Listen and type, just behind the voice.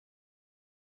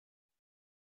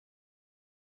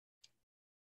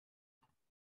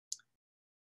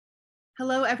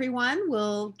Hello, everyone.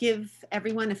 We'll give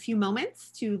everyone a few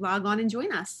moments to log on and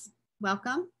join us.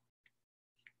 Welcome.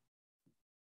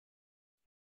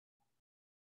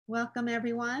 Welcome,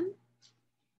 everyone.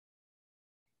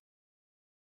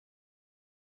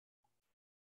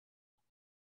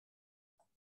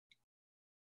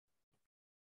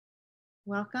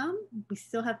 Welcome. We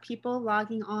still have people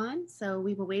logging on, so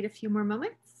we will wait a few more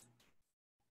moments.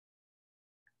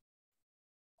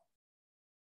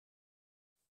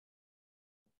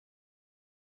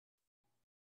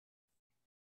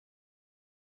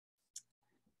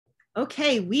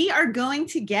 Okay, we are going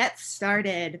to get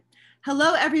started.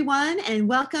 Hello, everyone, and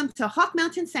welcome to Hawk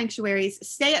Mountain Sanctuary's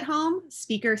Stay at Home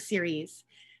Speaker Series.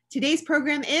 Today's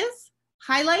program is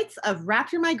Highlights of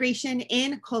Raptor Migration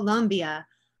in Colombia,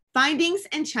 Findings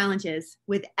and Challenges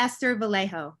with Esther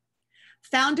Vallejo,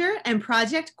 founder and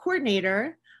project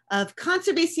coordinator of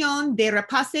Conserving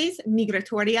Raptors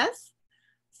Migratorias,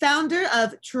 founder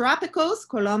of TROPICOS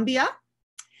Colombia,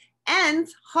 and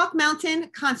Hawk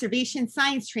Mountain Conservation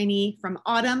Science Trainee from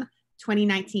autumn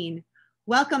 2019.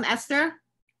 Welcome, Esther.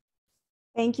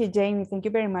 Thank you, Jamie. Thank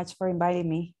you very much for inviting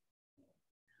me.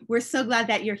 We're so glad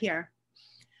that you're here.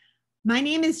 My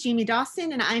name is Jamie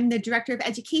Dawson, and I'm the Director of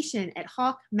Education at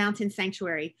Hawk Mountain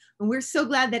Sanctuary. And we're so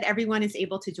glad that everyone is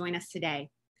able to join us today.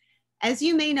 As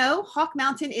you may know, Hawk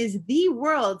Mountain is the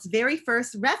world's very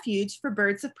first refuge for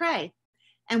birds of prey.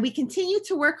 And we continue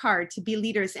to work hard to be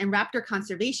leaders in raptor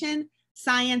conservation,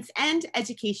 science, and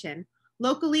education,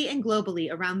 locally and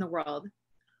globally around the world.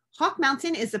 Hawk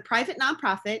Mountain is a private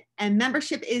nonprofit, and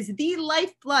membership is the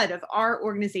lifeblood of our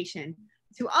organization.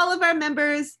 To all of our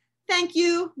members, thank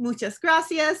you, muchas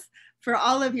gracias, for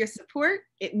all of your support.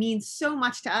 It means so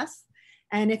much to us.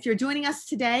 And if you're joining us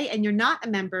today and you're not a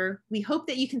member, we hope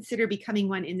that you consider becoming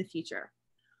one in the future.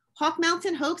 Hawk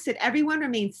Mountain hopes that everyone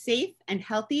remains safe and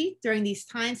healthy during these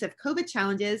times of COVID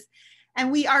challenges.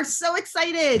 And we are so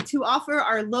excited to offer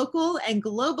our local and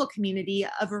global community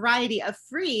a variety of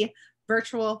free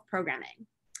virtual programming.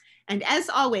 And as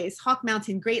always, Hawk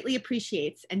Mountain greatly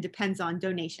appreciates and depends on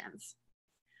donations.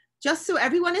 Just so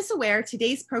everyone is aware,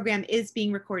 today's program is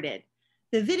being recorded.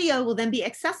 The video will then be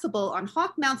accessible on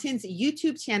Hawk Mountain's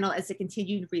YouTube channel as a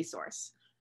continued resource.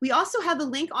 We also have a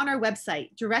link on our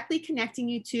website directly connecting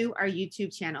you to our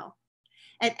YouTube channel.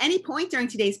 At any point during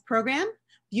today's program,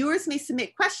 viewers may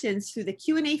submit questions through the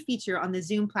Q&A feature on the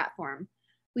Zoom platform.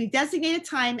 We've designated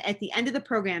time at the end of the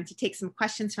program to take some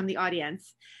questions from the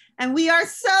audience. And we are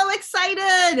so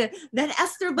excited that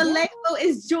Esther Vallejo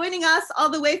is joining us all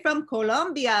the way from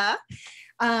Colombia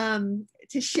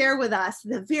to share with us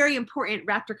the very important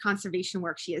raptor conservation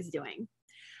work she is doing.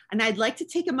 And I'd like to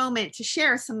take a moment to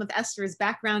share some of Esther's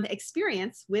background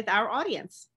experience with our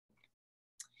audience.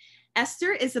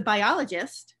 Esther is a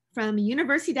biologist from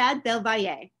Universidad del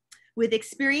Valle with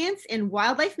experience in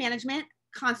wildlife management,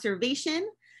 conservation,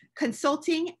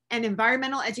 consulting, and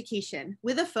environmental education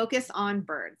with a focus on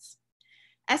birds.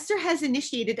 Esther has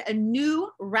initiated a new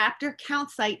raptor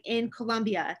count site in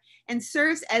Colombia and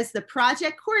serves as the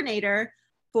project coordinator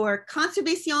for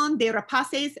Conserving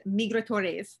Raptors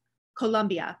Migratorias,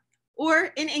 Colombia, or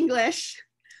in English,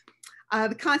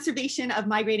 the Conservation of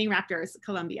Migrating Raptors,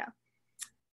 Colombia.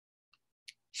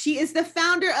 She is the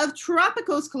founder of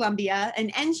TROPICOS Colombia, an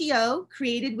NGO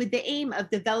created with the aim of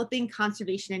developing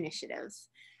conservation initiatives.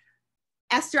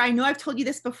 Esther, I know I've told you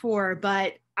this before,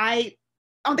 but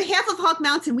on behalf of Hawk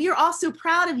Mountain, we are all so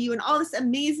proud of you and all this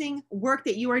amazing work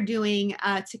that you are doing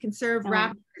to conserve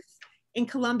raptors in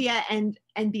Colombia and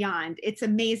beyond. It's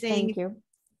amazing. Thank you.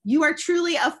 You are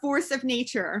truly a force of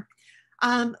nature.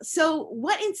 So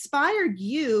what inspired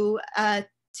you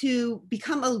to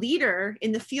become a leader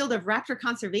in the field of raptor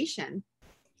conservation?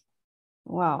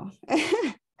 Wow.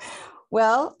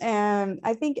 Well,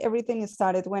 I think everything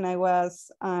started when I was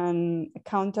an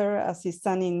counter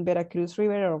assistant in Veracruz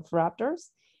River of Raptors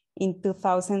in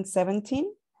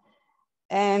 2017.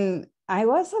 And I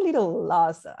was a little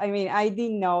lost. I mean, I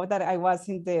didn't know that I was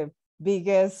in the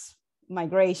biggest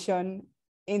migration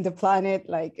in the planet.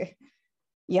 Like,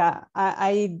 yeah,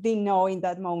 I didn't know in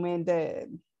that moment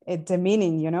the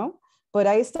meaning, you know, but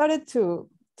I started to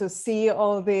see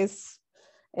all these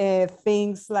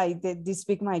things like this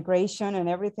big migration and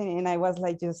everything. And I was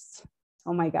like, just,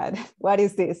 oh my God, what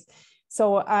is this?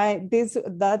 So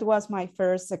that was my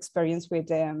first experience with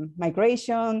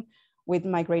migration, with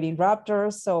migrating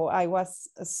raptors. So I was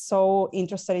so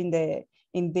interested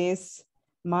in this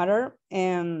matter.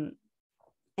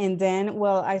 And then,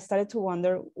 well, I started to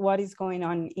wonder what is going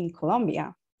on in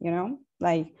Colombia, you know,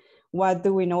 like, what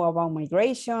do we know about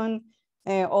migration?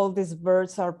 All these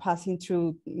birds are passing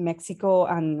through Mexico,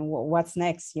 and what's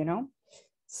next, you know?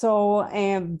 So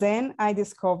then I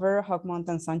discovered Hawk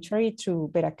Mountain Sanctuary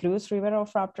through Veracruz River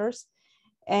of Raptors.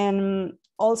 And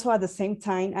also at the same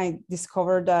time, I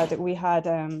discovered that we had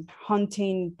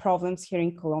hunting problems here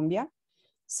in Colombia.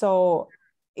 So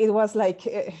it was like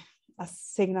a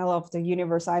signal of the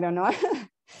universe, I don't know,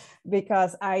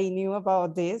 because I knew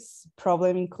about this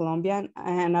problem in Colombia.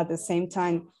 And at the same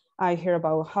time, I heard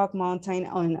about Hawk Mountain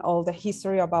and all the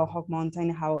history about Hawk Mountain,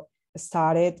 how it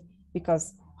started,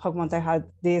 because Hawk Mountain had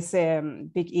this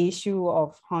big issue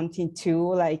of hunting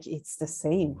too, like it's the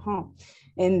same, huh?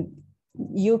 And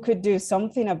you could do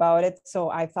something about it.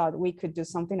 So I thought we could do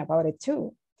something about it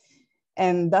too.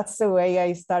 And that's the way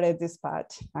I started this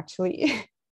path, actually.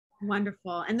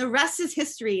 Wonderful. And the rest is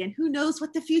history, and who knows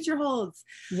what the future holds.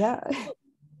 Yeah.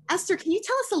 Esther, can you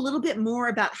tell us a little bit more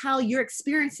about how your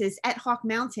experiences at Hawk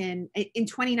Mountain in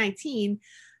 2019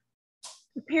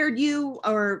 prepared you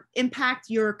or impact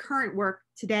your current work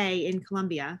today in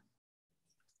Colombia?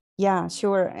 Yeah,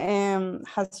 sure.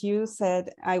 As you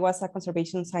said, I was a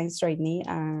conservation science trainee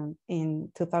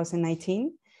in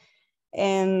 2019.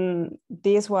 And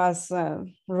this was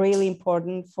really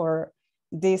important for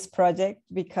this project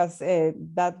because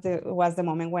was the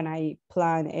moment when I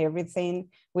planned everything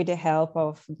with the help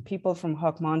of people from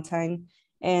Hawk Mountain.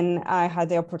 And I had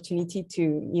the opportunity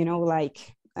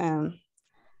to,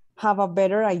 have a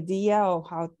better idea of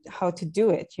how to do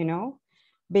it,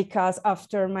 because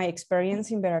after my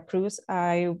experience in Veracruz,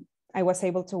 I was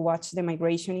able to watch the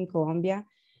migration in Colombia.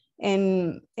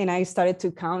 And I started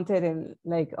to count it and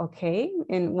like, okay,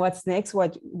 and what's next?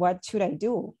 What should I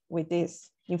do with this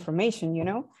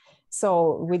information,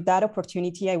 So with that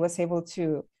opportunity, I was able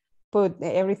to put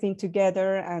everything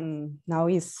together, and now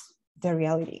is the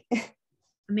reality.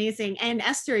 Amazing. And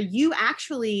Esther, you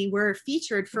actually were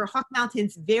featured for Hawk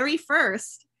Mountain's very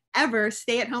first ever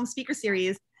stay-at-home speaker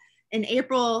series in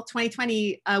April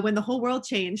 2020, when the whole world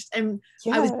changed. And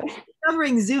Yeah. I was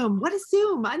discovering Zoom. What is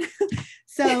Zoom?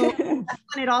 So that's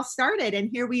when it all started. And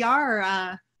here we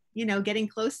are, getting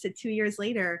close to 2 years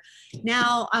later.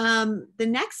 Now, the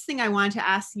next thing I wanted to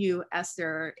ask you,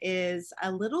 Esther, is a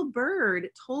little bird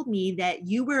told me that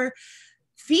you were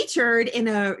featured in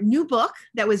a new book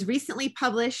that was recently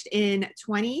published in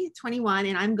 2021.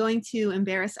 And I'm going to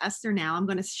embarrass Esther now. I'm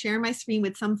going to share my screen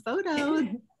with some photos,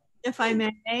 if I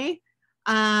may.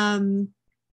 Can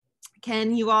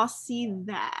you all see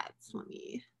that? Let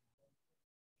me.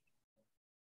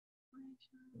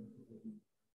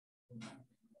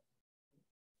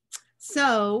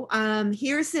 So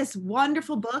here's this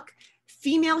wonderful book,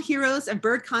 Female Heroes of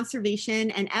Bird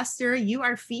Conservation. And Esther, you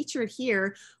are featured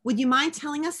here. Would you mind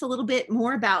telling us a little bit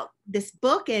more about this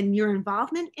book and your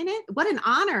involvement in it? What an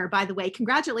honor, by the way.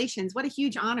 Congratulations. What a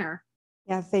huge honor.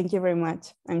 Yeah, thank you very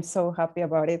much. I'm so happy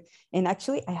about it. And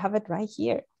actually, I have it right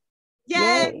here.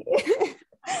 Yay!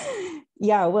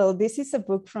 Yeah, well, this is a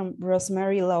book from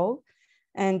Rosemary Lowe,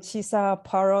 and she's a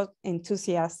parrot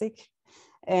enthusiastic.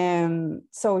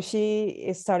 So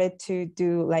she started to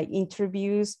do like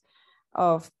interviews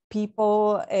of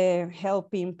people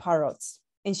helping parrots.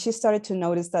 And she started to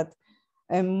notice that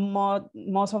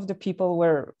most of the people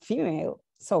were female.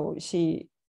 So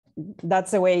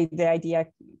that's the way the idea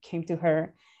came to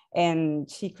her. And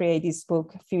she created this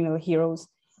book, Female Heroes.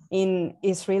 And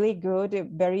it's really good,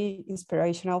 very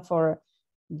inspirational for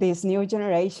these new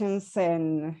generations.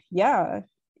 And yeah,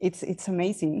 it's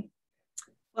amazing.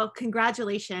 Well,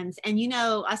 congratulations. And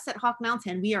us at Hawk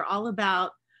Mountain, we are all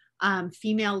about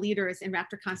female leaders in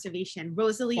raptor conservation.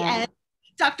 Rosalie Ed,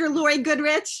 Dr. Lori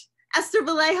Goodrich, Esther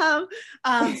Vallejo.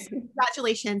 So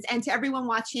congratulations. And to everyone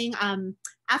watching,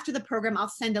 after the program, I'll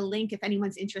send a link if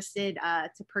anyone's interested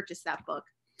to purchase that book.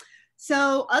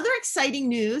 So other exciting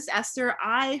news, Esther,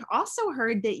 I also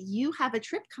heard that you have a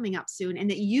trip coming up soon and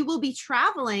that you will be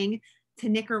traveling to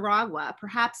Nicaragua,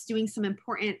 perhaps doing some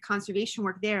important conservation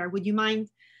work there. Would you mind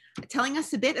telling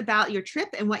us a bit about your trip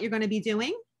and what you're going to be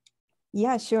doing?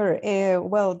 Yeah, sure.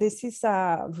 Well, this is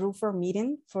a roofer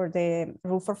meeting for the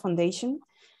Roofer Foundation.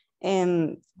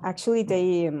 And actually,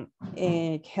 they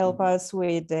help us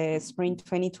with the spring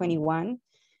 2021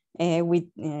 with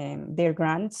their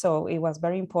grant. So it was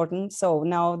very important. So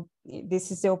now this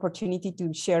is the opportunity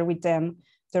to share with them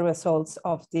the results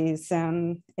of this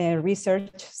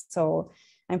research. So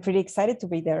I'm pretty excited to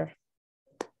be there.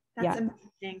 That's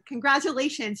amazing.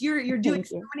 Congratulations. You're doing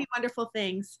so many wonderful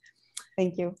things.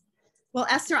 Thank you. Well,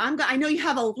 Esther, I know you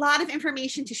have a lot of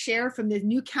information to share from the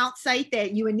new count site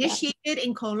that you initiated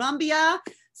in Colombia.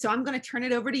 So I'm going to turn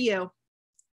it over to you.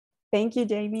 Thank you,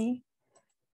 Jamie.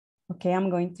 Okay, I'm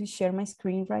going to share my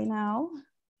screen right now.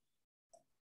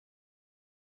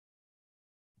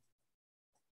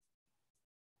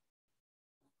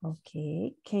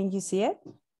 Okay, can you see it?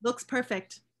 Looks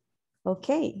perfect.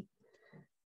 Okay.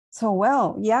 So,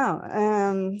 well, yeah,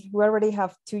 we already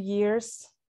have 2 years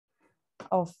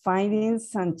of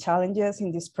findings and challenges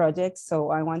in this project.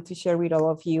 So I want to share with all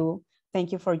of you.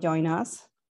 Thank you for joining us.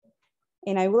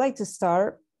 And I would like to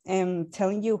start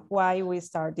telling you why we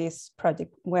start this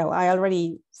project. Well, I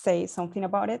already say something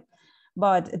about it,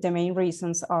 but the main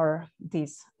reasons are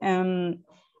these.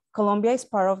 Colombia is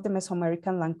part of the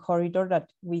Mesoamerican land corridor that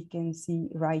we can see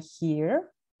right here.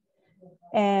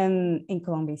 And in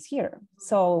Colombia is here.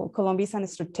 So Colombia is a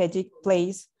strategic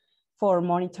place for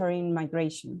monitoring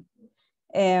migration.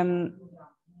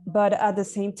 But at the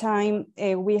same time,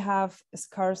 we have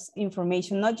scarce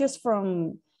information, not just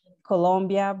from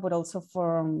Colombia, but also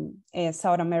from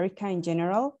South America in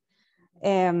general.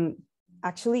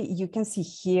 Actually, you can see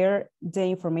here the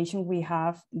information we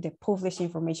have, the published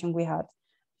information we had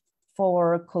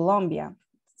for Colombia.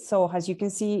 So as you can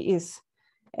see, is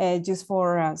just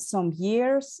for some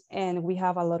years, and we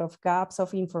have a lot of gaps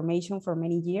of information for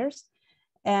many years.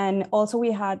 And also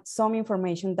we had some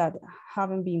information that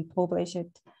haven't been published,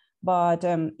 but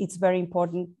it's very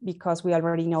important because we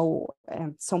already know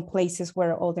some places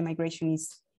where all the migration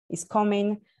is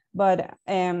coming, but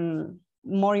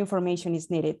more information is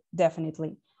needed,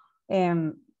 definitely.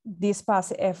 These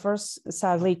past efforts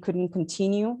sadly couldn't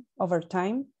continue over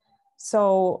time.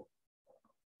 So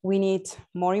we need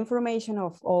more information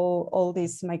of all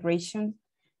this migration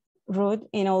route.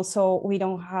 And also we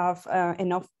don't have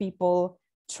enough people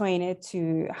trained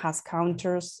to have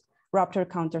counters, raptor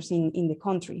counters in the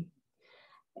country.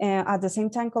 At the same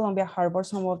time, Colombia harbors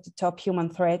some of the top human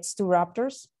threats to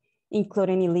raptors,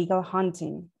 including illegal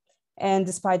hunting. And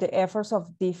despite the efforts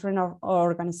of different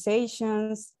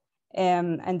organizations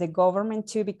and the government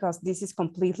too, because this is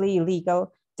completely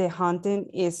illegal, the hunting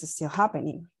is still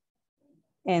happening.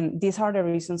 And these are the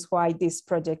reasons why this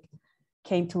project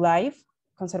came to life,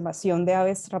 Conservación de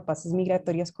Aves Rapaces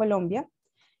Migratorias Colombia.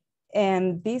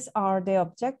 And these are the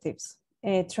objectives: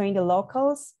 train the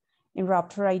locals in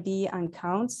raptor ID and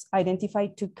counts, identify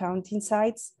 2 counting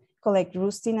sites, collect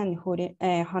roosting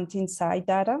and hunting site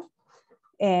data,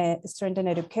 strengthen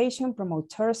education, promote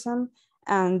tourism.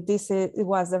 And this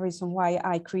was the reason why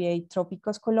I create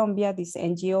TROPICOS Colombia, this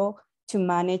NGO, to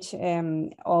manage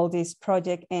all this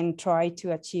project and try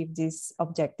to achieve these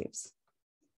objectives.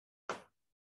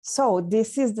 So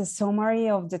this is the summary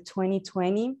of the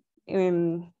 2020.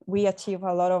 We achieved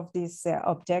a lot of these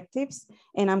objectives,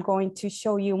 and I'm going to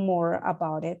show you more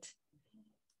about it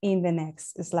in the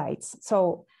next slides.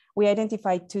 So we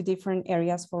identified 2 different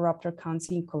areas for raptor counts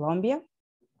in Colombia,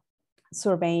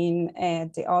 surveying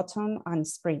the autumn and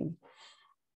spring.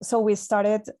 So we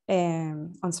started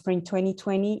on spring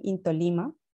 2020 in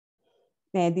Tolima.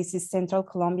 This is central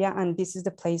Colombia, and this is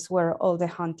the place where all the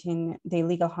hunting, the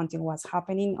illegal hunting was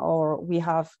happening, or we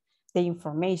have the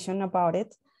information about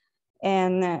it.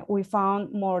 And we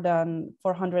found more than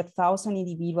 400,000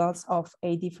 individuals of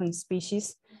 8 different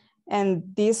species. And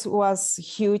this was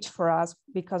huge for us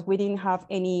because we didn't have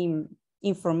any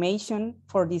information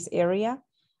for this area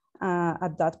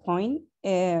at that point.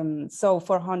 So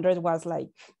 400 was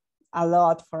like a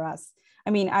lot for us.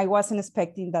 I mean, I wasn't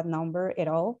expecting that number at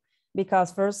all,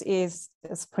 because first is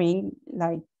spring,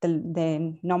 like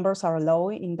the numbers are low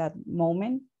in that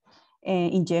moment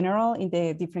in general in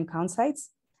the different count sites.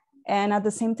 And at the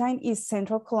same time is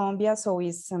central Colombia, so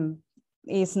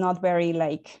it's not very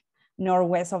like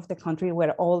northwest of the country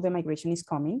where all the migration is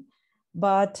coming,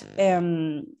 but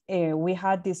we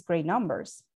had these great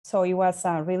numbers. So it was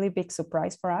a really big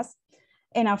surprise for us.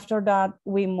 And after that,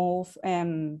 we moved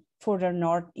further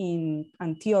north in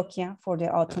Antioquia for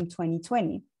the autumn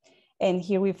 2020. And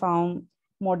here we found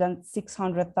more than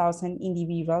 600,000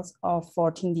 individuals of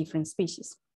 14 different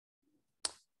species.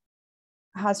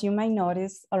 As you might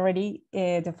notice already,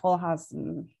 the fall has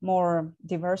more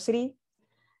diversity.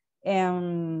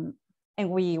 And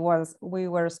we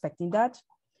were expecting that.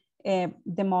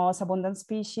 The most abundant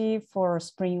species for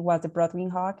spring was the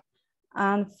broadwing hawk,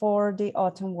 and for the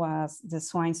autumn was the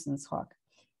Swainson's hawk.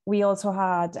 We also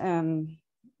had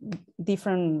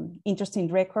different interesting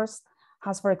records,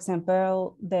 as for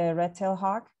example, the red-tailed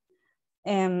hawk.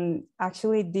 And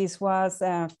actually this was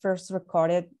first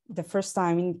recorded the first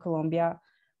time in Colombia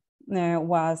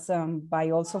was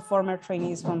by also former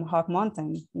trainees from Hawk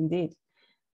Mountain, indeed.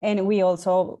 And we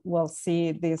also will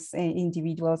see these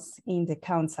individuals in the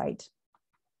count site.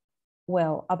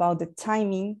 Well, about the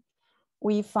timing,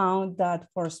 we found that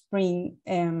for spring,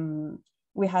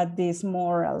 we had this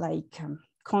more like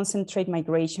concentrate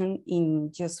migration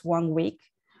in just 1 week.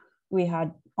 We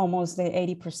had almost the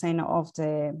 80% of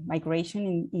the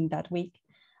migration in that week.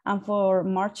 And for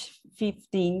March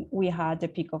 15, we had the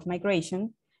peak of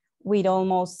migration with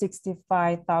almost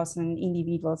 65,000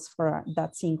 individuals for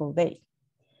that single day.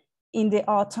 In the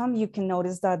autumn, you can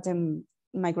notice that the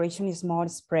migration is more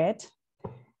spread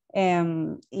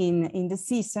in the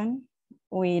season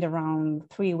with around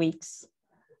 3 weeks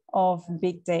of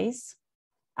big days.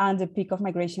 And the peak of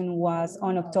migration was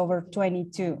on October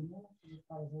 22.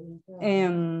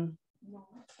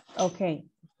 Okay,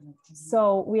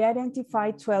 so we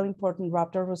identified 12 important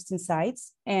raptor roosting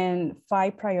sites and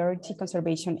 5 priority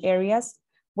conservation areas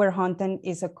where hunting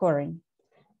is occurring.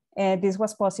 This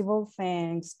was possible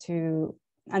thanks to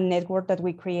a network that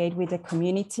we create with the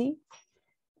community,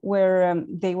 where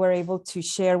they were able to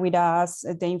share with us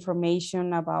the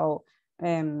information about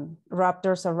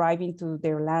raptors arriving to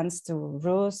their lands to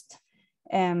roost,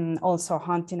 and also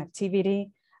hunting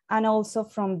activity, and also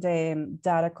from the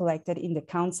data collected in the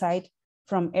count site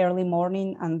from early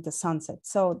morning and the sunset.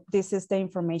 So this is the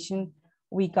information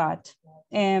we got.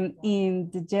 And in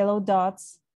the yellow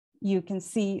dots, you can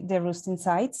see the roosting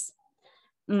sites.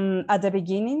 At the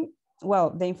beginning, well,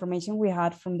 the information we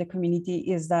had from the community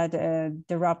is that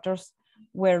the raptors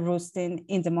were roosting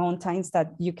in the mountains,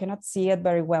 that you cannot see it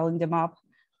very well in the map,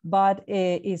 but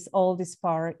it is all this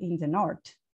part in the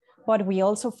north. But we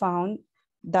also found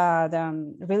that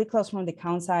really close from the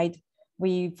count site,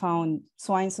 we found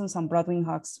Swinesons and Broadwing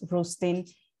hawks roosting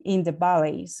in the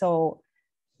valley. So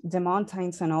the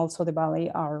mountains and also the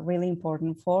valley are really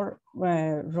important for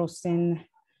roosting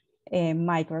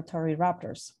migratory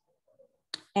raptors.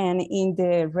 And in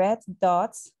the red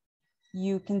dots,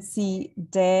 you can see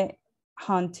the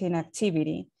hunting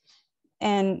activity.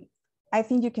 And I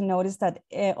think you can notice that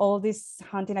all this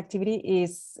hunting activity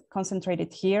is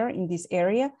concentrated here in this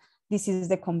area. This is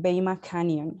the Conveima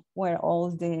Canyon, where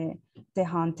all the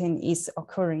hunting is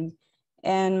occurring.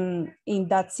 And in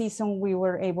that season, we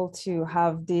were able to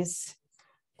have this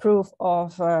proof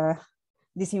of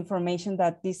this information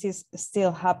that this is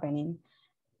still happening.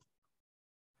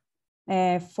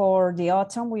 For the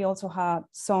autumn, we also had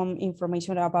some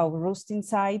information about roosting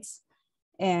sites,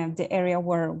 and the area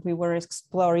where we were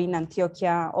exploring,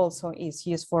 Antioquia, also is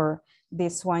used for the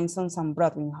Swinesons and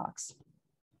Broadwing hawks.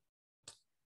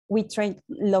 We trained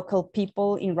local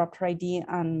people in Raptor ID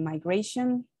and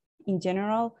migration in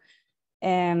general.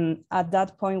 At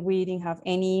that point, we didn't have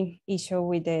any issue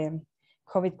with the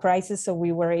COVID crisis, so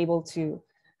we were able to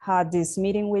have this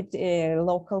meeting with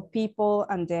local people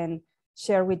and then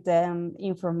share with them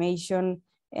information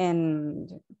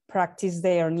and practice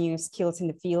their new skills in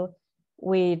the field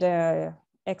with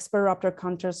expert raptor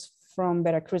counters from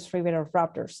Veracruz River of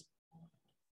Raptors.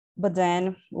 But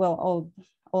then, well,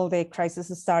 all the crisis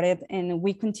started, and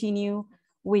we continue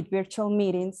with virtual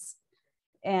meetings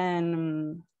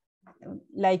and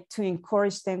like to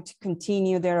encourage them to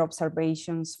continue their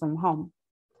observations from home.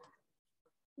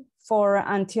 For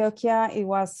Antioquia, it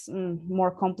was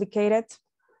more complicated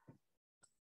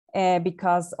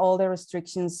because all the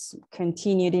restrictions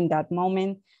continued in that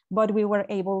moment, but we were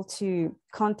able to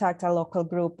contact a local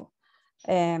group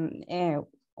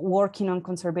working on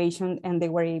conservation, and they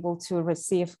were able to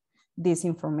receive this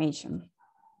information.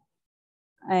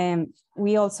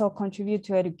 We also contribute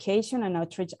to education and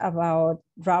outreach about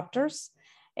raptors.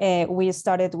 We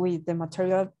started with the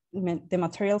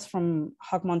materials from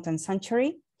Hawk Mountain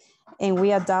Sanctuary, and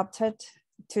we adapted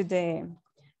to the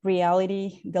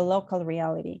reality, the local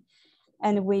reality.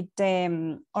 And with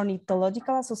the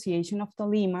Ornithological Association of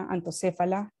Tolima and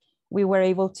Tocéfala, we were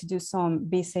able to do some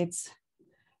visits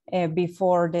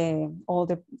before all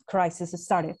the crisis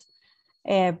started.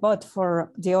 But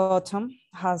for the autumn,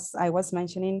 as I was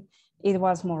mentioning, it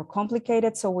was more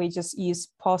complicated. So we just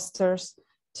used posters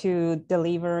to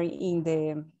deliver in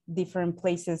the different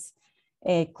places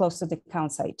close to the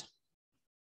count site.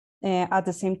 At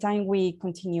the same time, we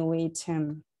continue with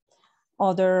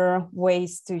other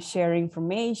ways to share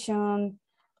information,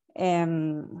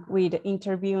 with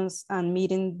interviews and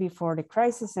meetings before the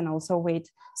crisis, and also with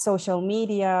social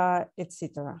media,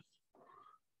 etc.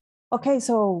 Okay,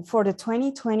 so for the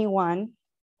 2021,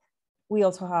 we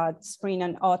also had spring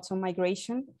and autumn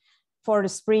migration. For the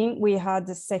spring, we had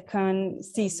the second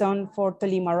season for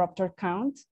Tolima Raptor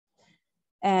count.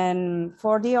 And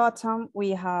for the autumn,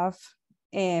 we have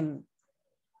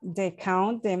the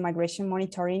count, the migration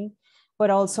monitoring, but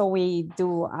also we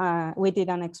did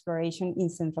an exploration in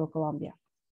Central Colombia.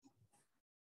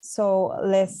 So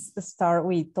let's start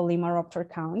with Tolima Raptor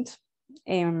count.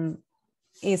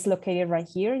 It's located right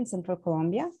here in Central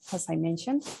Colombia, as I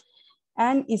mentioned,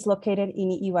 and is located in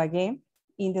Ibagué,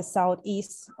 in the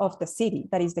southeast of the city.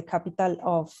 That is the capital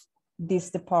of this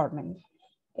department.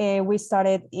 We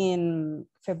started in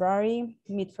February,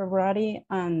 mid-February,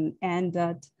 and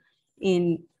ended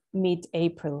in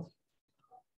mid-April.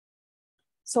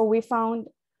 So we found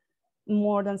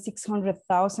more than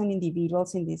 600,000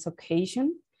 individuals in this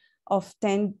occasion of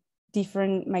 10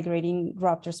 different migrating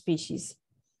raptor species.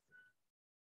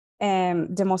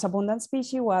 The most abundant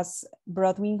species was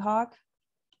broad-winged hawk,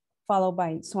 followed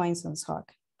by Swainson's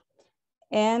hawk.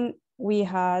 And we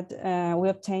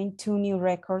obtained 2 new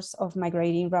records of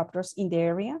migrating raptors in the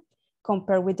area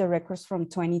compared with the records from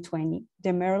 2020,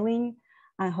 the Merlin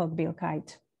and hawk-billed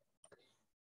kite.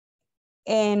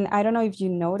 And I don't know if you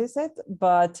noticed it,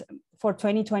 but for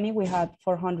 2020, we had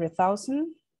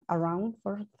 400,000, around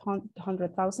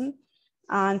 400,000.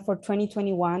 And for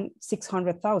 2021,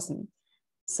 600,000.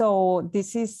 So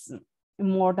this is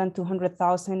more than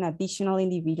 200,000 additional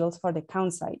individuals for the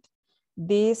count site.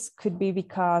 This could be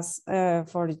because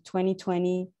for the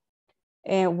 2020,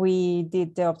 we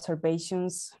did the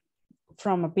observations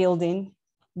from a building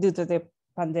due to the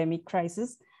pandemic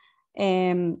crisis.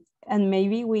 And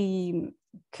maybe we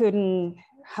couldn't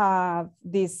have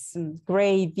this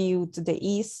great view to the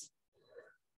east.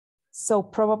 So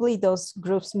probably those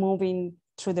groups moving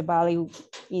through the valley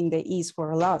in the east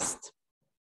were lost.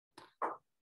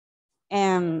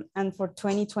 And for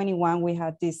 2021, we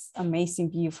had this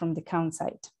amazing view from the count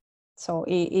site. So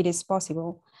it is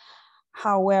possible.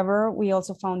 However, we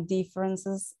also found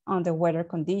differences on the weather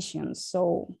conditions.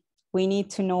 So we need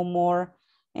to know more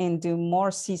and do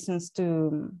more seasons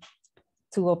to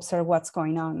observe what's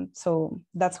going on. So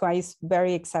that's why it's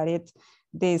very excited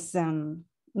this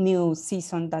new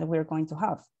season that we're going to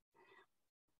have.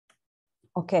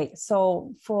 Okay,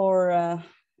 so for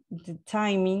the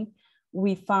timing,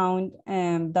 we found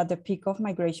that the peak of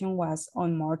migration was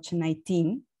on March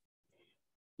 19.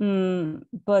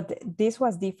 But this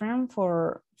was different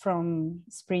from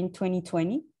spring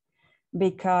 2020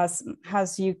 because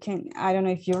as you can, I don't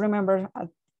know if you remember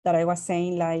that I was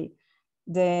saying like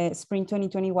the spring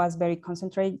 2020 was very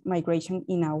concentrated migration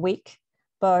in a week,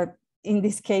 but in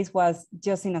this case was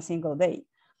just in a single day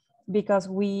because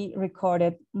we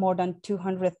recorded more than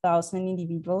 200,000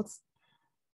 individuals.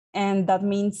 And that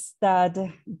means that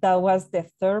that was the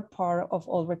third part of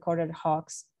all recorded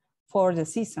hawks for the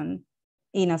season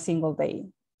in a single day.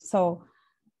 So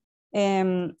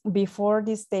before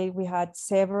this day, we had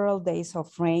several days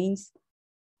of rains.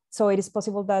 So it is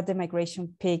possible that the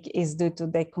migration peak is due to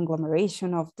the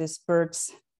conglomeration of these birds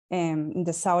in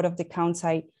the south of the count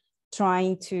site,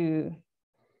 trying to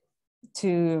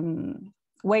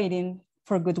waiting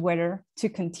for good weather to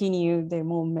continue the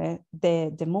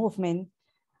movement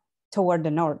toward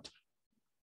the north.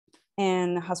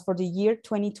 And as for the year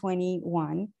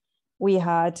 2021, we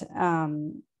had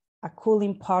a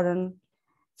cooling pattern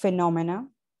phenomena,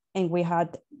 and we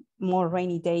had more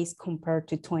rainy days compared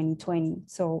to 2020.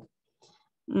 So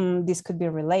this could be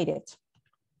related.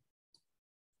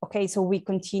 Okay, so we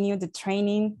continue the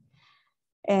training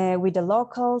with the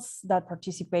locals that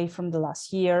participate from the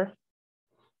last year,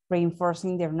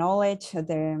 reinforcing their knowledge,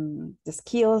 the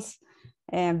skills.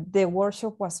 And the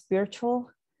workshop was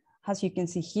virtual, as you can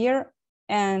see here.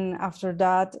 And after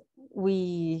that,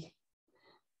 we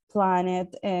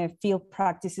planned field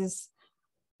practices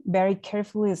very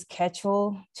carefully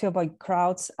scheduled to avoid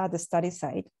crowds at the study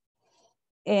site.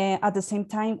 At the same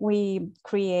time, we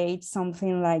create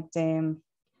something like the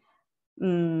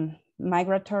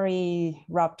Migratory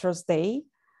Raptors Day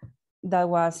that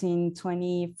was in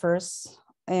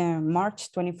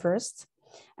March 21st.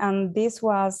 And this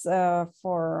was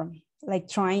for like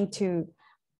trying to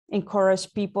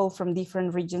encourage people from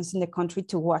different regions in the country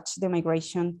to watch the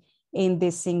migration in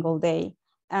this single day.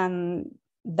 And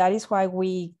that is why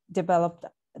we developed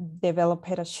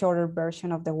a shorter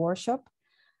version of the workshop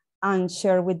and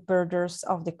share with birders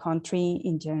of the country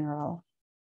in general.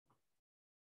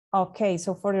 Okay,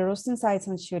 so for the roosting sites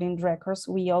and shooting records,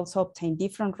 we also obtained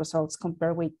different results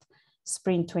compared with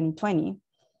spring 2020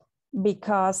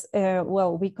 because,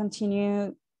 well, we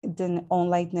continue the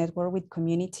online network with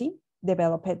community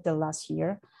developed the last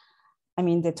year, the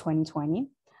 2020.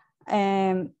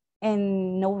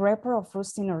 And no report of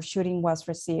roosting or shooting was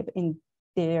received in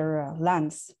their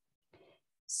lands.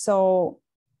 So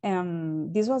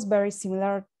this was very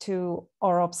similar to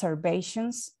our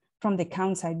observations from the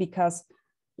count site because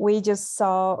we just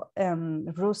saw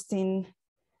roosting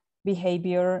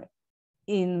behavior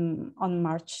on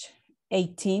March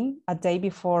 18, a day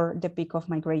before the peak of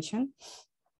migration,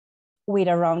 with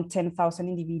around 10,000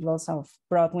 individuals of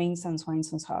broadwings and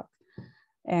Swainson's hawk.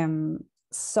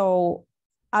 So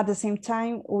at the same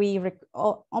time,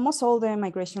 almost all the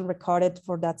migration recorded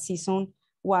for that season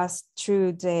was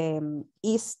through the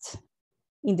east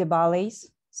in the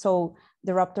valleys. So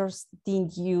the raptors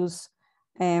didn't use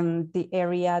the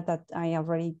area that I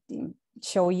already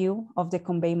show you of the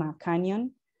Conveima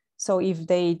Canyon. So if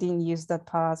they didn't use that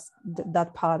path,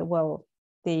 well,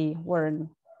 they weren't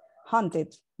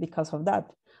hunted because of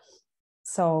that.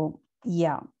 So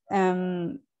yeah.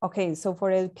 Okay, so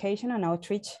for education and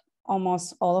outreach,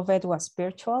 almost all of it was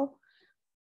virtual.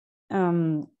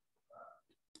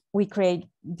 We create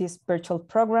these virtual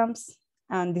programs,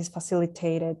 and this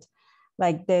facilitated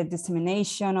like the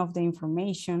dissemination of the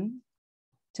information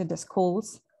to the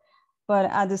schools. But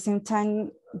at the same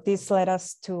time, this led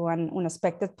us to an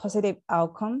unexpected positive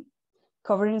outcome,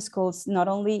 covering schools not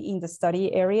only in the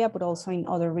study area, but also in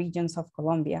other regions of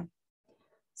Colombia.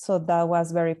 So that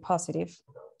was very positive.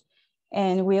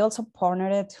 And we also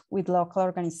partnered with local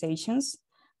organizations,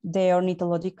 the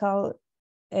Ornithological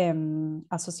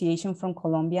Association from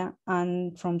Colombia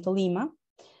and from Tolima,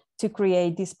 to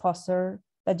create this poster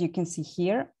that you can see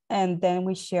here. And then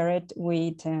we share it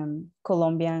with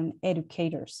Colombian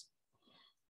educators.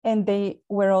 And they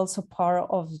were also part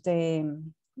of the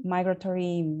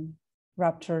Migratory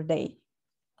Raptor Day.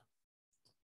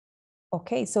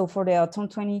 Okay, so for the autumn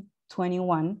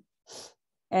 2021,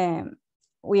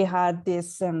 we had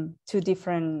these two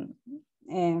different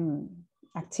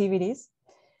activities.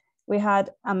 We had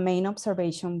a main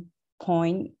observation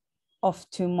point of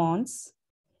 2 months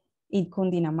in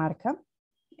Cundinamarca,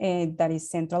 that is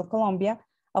central Colombia,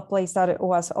 a place that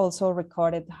was also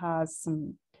recorded as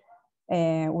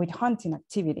with hunting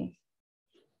activity.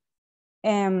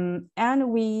 And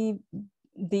we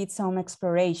did some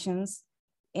explorations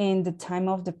in the time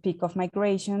of the peak of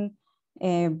migration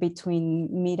between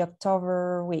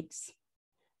mid-October weeks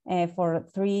for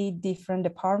 3 different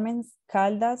departments,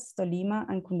 Caldas, Tolima,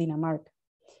 and Cundinamarca.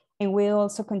 And we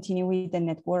also continue with the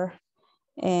network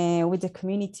with the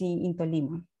community in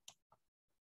Tolima.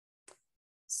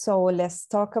 So let's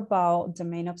talk about the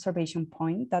main observation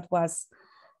point that was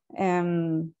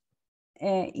in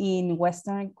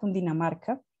Western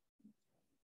Cundinamarca,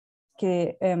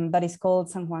 that is called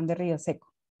San Juan de Rio Seco.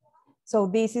 So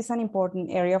this is an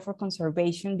important area for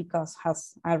conservation because,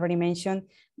 as I already mentioned,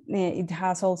 it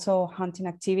has also hunting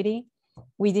activity.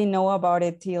 We didn't know about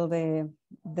it till the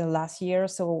last year,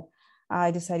 so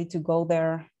I decided to go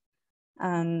there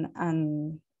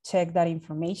and check that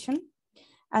information.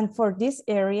 And for this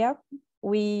area,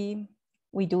 we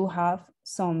do have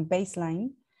some baseline.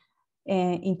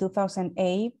 In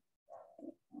 2008,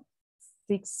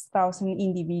 6,000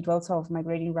 individuals of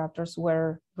migrating raptors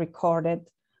were recorded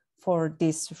for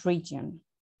this region.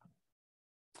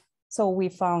 So we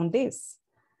found this.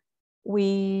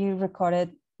 We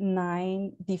recorded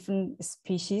 9 different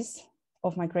species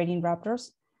of migrating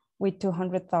raptors with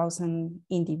 200,000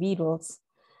 individuals.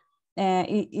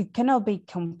 It cannot be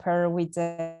compared with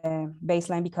the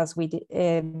baseline because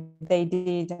they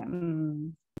did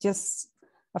just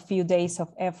a few days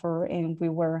of effort and we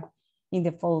were in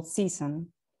the fall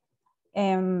season.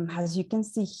 As you can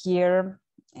see here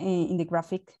in the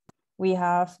graphic, we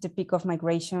have the peak of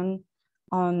migration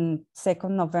on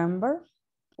 2nd November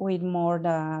with more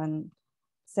than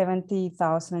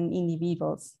 70,000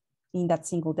 individuals in that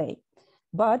single day.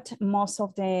 But most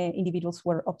of the individuals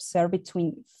were observed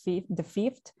between the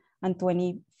 5th and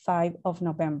 25th of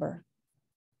November.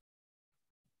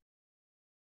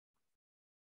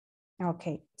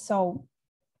 Okay, so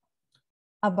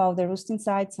about the roosting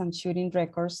sites and shooting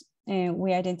records,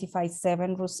 we identified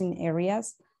 7 roosting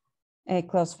areas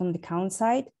close from the count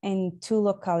site, and 2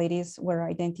 localities were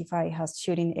identified as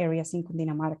shooting areas in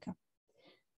Cundinamarca.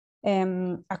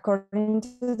 According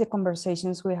to the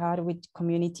conversations we had with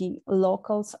community,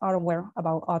 locals are aware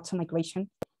about autumn migration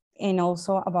and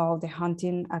also about the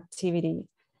hunting activity.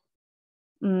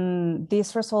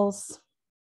 These results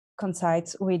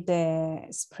coincides with the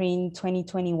spring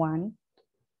 2021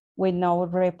 with no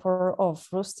report of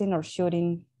roosting or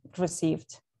shooting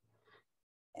received.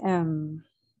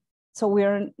 So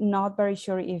we're not very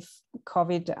sure if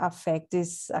COVID affect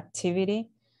this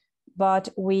activity, but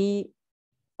we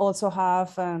also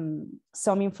have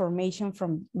some information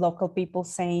from local people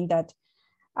saying that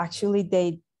actually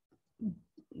they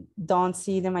don't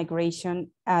see the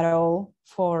migration at all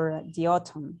for the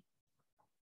autumn.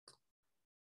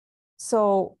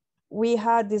 So we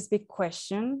had this big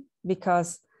question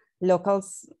because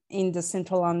locals in the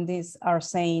Central Andes are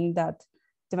saying that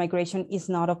the migration is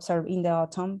not observed in the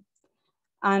autumn.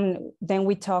 And then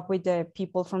we talk with the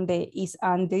people from the East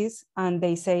Andes and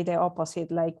they say the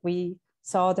opposite, like we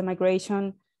saw the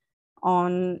migration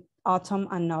on autumn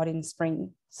and not in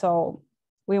spring. So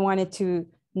we wanted to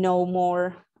know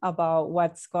more about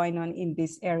what's going on in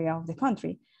this area of the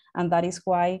country. And that is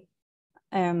why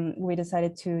we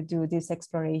decided to do these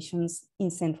explorations in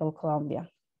central Colombia.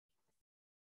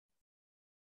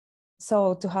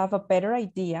 So to have a better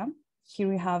idea, here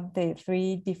we have the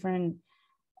 3 different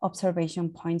observation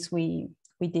points we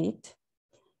did.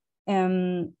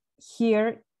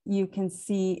 Here you can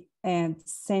see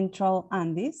Central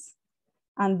Andes,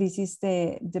 and this is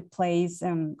the place,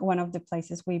 one of the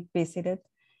places we visited.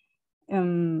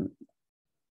 In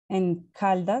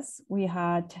Caldas, we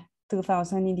had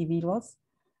 2,000 individuals.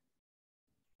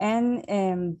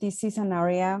 And this is an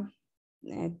area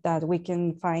that we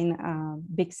can find a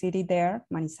big city there,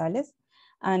 Manizales,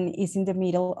 and it's in the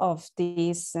middle of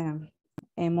these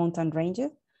mountain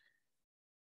ranges.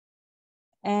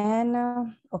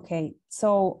 And okay,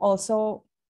 so also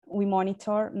we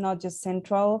monitor not just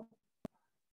Central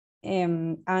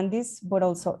Andes, but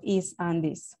also East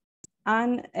Andes.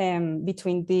 And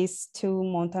between these 2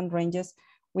 mountain ranges,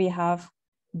 we have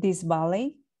this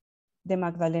valley, the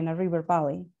Magdalena River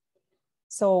Valley.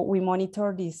 So we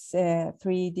monitor these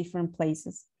 3 different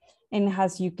places. And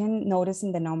as you can notice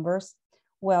in the numbers,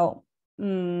 well,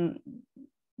 the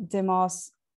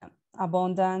most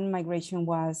abundant migration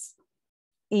was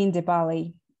in the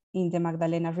valley, in the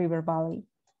Magdalena River Valley.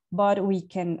 But we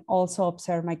can also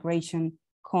observe migration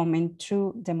coming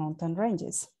through the mountain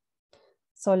ranges.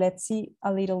 So let's see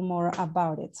a little more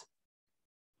about it.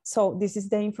 So this is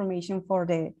the information for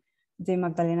the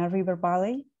Magdalena River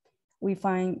Valley. We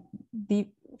found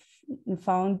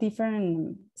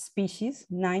different species,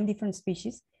 9 different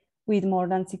species with more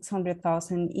than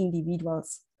 600,000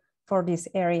 individuals for this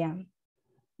area.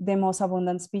 The most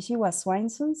abundant species was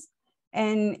swinesons,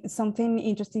 and something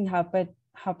interesting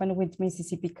happened with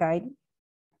Mississippi kite.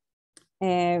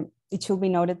 It should be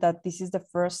noted that this is the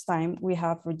first time we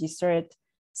have registered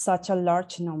such a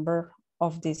large number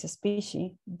of this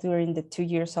species during the 2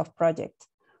 years of project.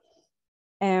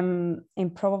 And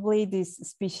probably this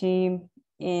species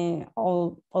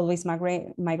always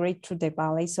migrate through the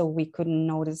valley, so we couldn't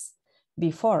notice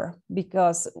before,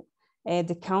 because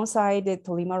the count site, the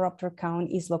Tolima Raptor count,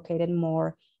 is located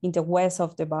more in the west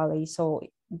of the valley. So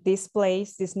this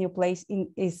place, this new place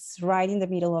is right in the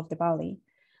middle of the valley.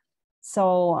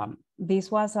 So this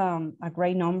was a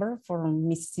great number for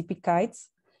Mississippi kites.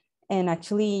 And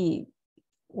actually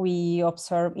we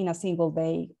observed in a single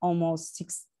day almost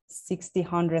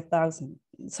 60,000.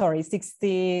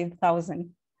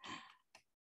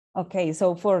 Okay,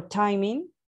 so for timing,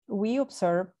 we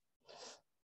observed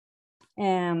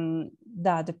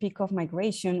that the peak of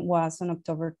migration was on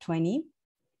October 20,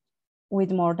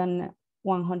 with more than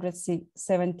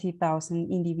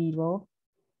 170,000 individuals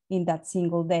in that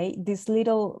single day. This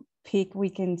little peak we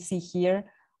can see here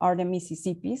are the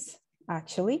Mississippis,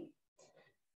 actually.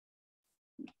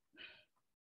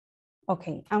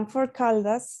 Okay, and for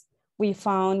Caldas, we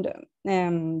found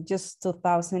just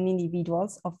 2,000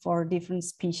 individuals of 4 different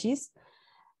species.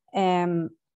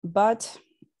 But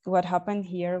what happened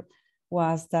here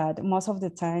was that most of the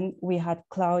time we had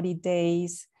cloudy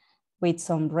days with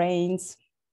some rains,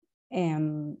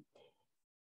 and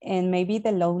maybe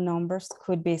the low numbers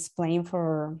could be explained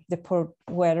for the poor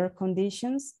weather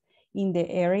conditions in the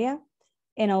area.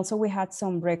 And also we had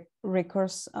some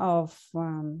records of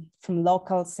from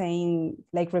locals saying,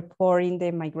 like, reporting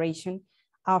the migration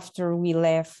after we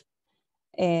left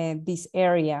this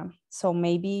area. So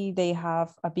maybe they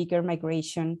have a bigger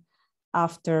migration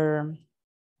after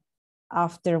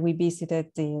we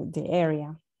visited the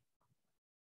area.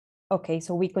 Okay,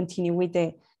 so we continue with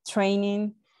the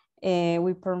training.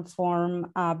 We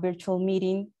perform a virtual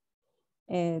meeting,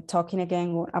 talking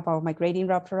again about migrating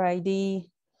Raptor ID.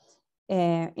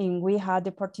 And we had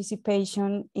the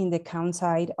participation in the count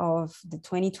side of the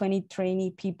 2020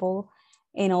 trainee people,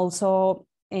 and also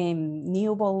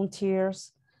new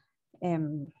volunteers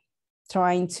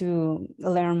trying to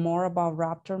learn more about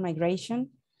Raptor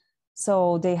migration.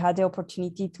 So they had the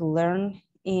opportunity to learn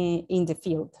in the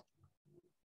field.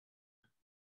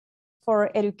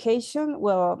 For education,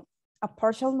 well, a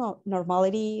partial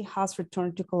normality has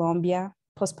returned to Colombia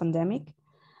post-pandemic,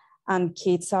 and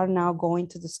kids are now going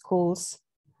to the schools.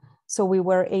 So we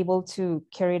were able to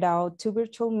carry out 2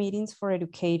 virtual meetings for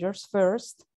educators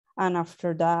first, and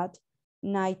after that,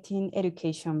 19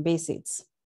 education visits.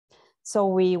 So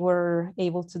we were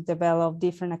able to develop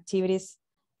different activities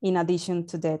in addition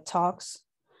to the talks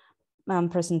and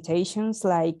presentations,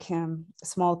 like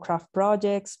small craft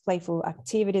projects, playful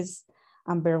activities,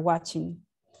 and bird watching.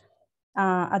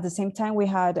 At the same time, we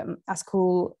had a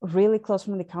school really close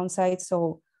from the count site,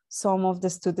 so some of the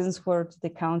students were to the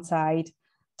count site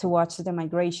to watch the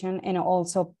migration, and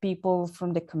also people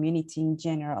from the community in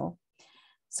general.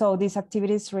 So these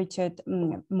activities reached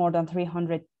more than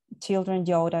 300 children,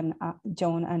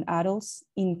 young and adults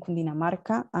in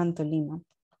Cundinamarca and Tolima.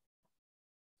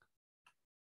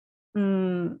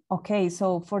 Okay,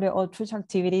 so for the outreach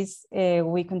activities,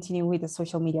 we continue with the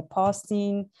social media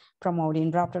posting,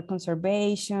 promoting raptor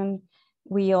conservation.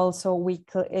 We also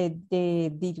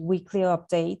did weekly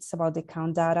updates about the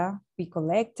count data we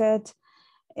collected.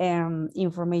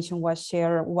 Information was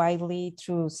shared widely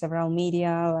through several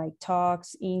media like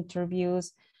talks,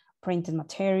 interviews, printed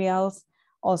materials,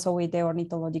 also with the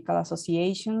ornithological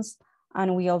associations.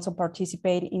 And we also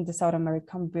participate in the South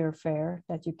American Bird Fair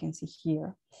that you can see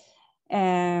here.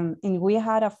 And we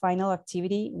had a final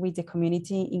activity with the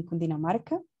community in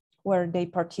Cundinamarca, where they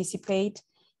participate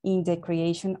in the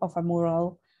creation of a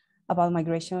mural about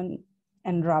migration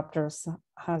and raptors,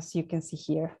 as you can see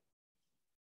here.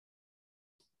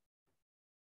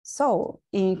 So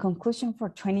in conclusion for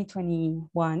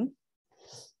 2021,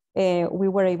 we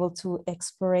were able to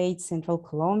explore Central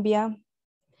Colombia,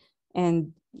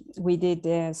 and we did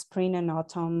the spring and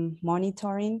autumn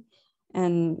monitoring.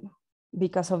 And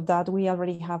because of that, we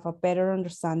already have a better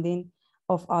understanding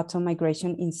of autumn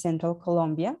migration in Central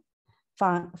Colombia,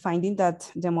 finding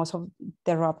that the most of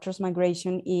the raptors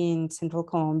migration in Central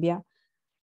Colombia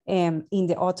in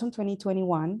the autumn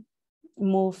 2021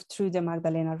 moved through the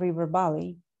Magdalena River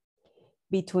Valley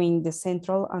between the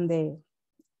Central and the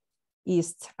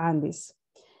East Andes.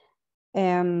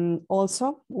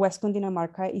 Also, West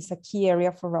Cundinamarca is a key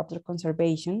area for raptor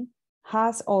conservation,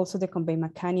 has also the Conveima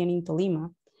Canyon in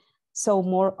Tolima. So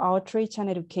more outreach and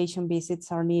education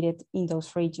visits are needed in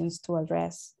those regions to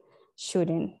address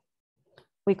shooting.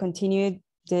 We continued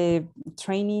the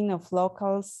training of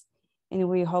locals, and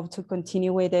we hope to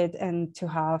continue with it and to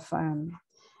have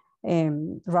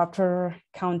raptor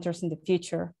counters in the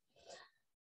future.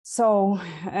 So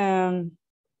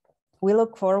we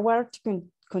look forward to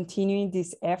continuing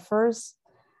these efforts,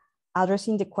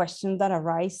 addressing the questions that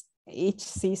arise each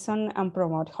season and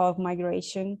promote hawk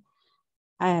migration,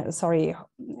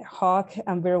 hawk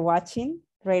and bird watching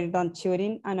rather than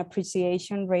shooting, and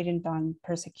appreciation rather than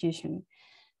persecution.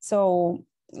 So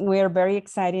we are very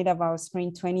excited about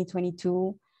spring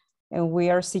 2022, and we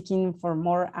are seeking for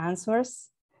more answers.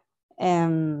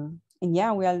 And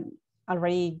yeah, we are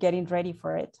already getting ready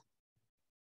for it.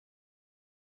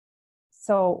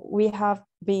 So we have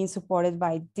been supported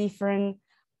by different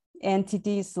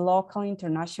entities, local,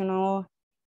 international,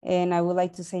 and I would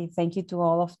like to say thank you to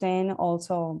all of them,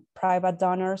 also private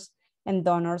donors and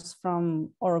donors from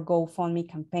our GoFundMe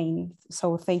campaign.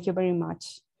 So thank you very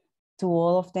much to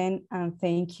all of them, and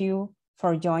thank you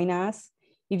for joining us.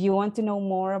 If you want to know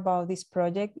more about this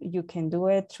project, you can do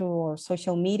it through our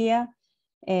social media.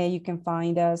 You can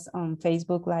find us on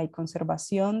Facebook like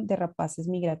Conservación de Rapaces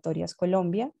Migratorias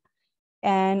Colombia,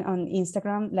 and on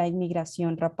Instagram like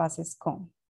Migración Rapaces Com.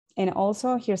 And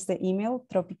also here's the email,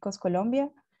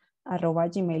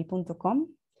 tropicoscolombia@gmail.com.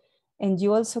 And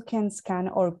you also can scan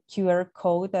our QR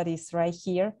code that is right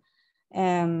here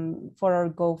for our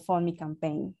GoFundMe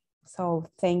campaign. So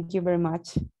thank you very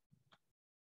much.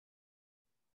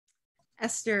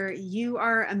 Esther, you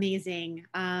are amazing.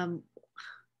 The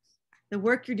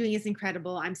work you're doing is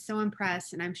incredible. I'm so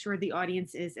impressed, and I'm sure the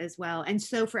audience is as well. And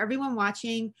so for everyone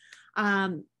watching,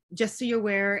 just so you're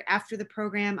aware, after the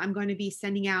program, I'm going to be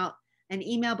sending out an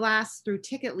email blast through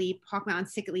TicketLeap, Hawk Mountain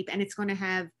TicketLeap, and it's going to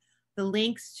have the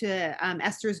links to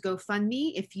Esther's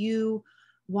GoFundMe. If you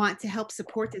want to help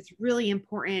support this really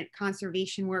important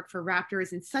conservation work for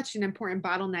raptors in such an important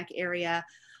bottleneck area,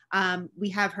 we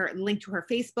have her link to her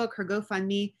Facebook, her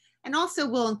GoFundMe, and also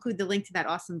we'll include the link to that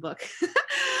awesome book,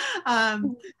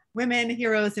 Women,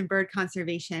 Heroes, and Bird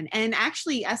Conservation. And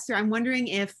actually, Esther, I'm wondering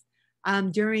if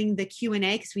during the Q&A,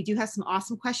 because we do have some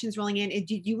awesome questions rolling in,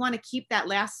 do you want to keep that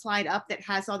last slide up that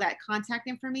has all that contact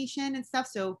information and stuff?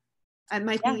 So it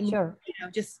might be, sure. You know,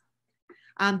 just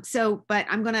but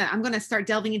I'm gonna start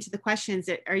delving into the questions.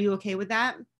 Are you okay with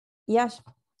that? Yes,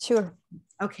 sure.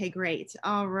 Okay, great.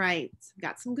 All right,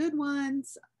 got some good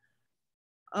ones.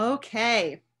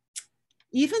 Okay.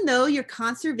 Even though your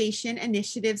conservation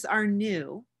initiatives are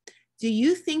new, do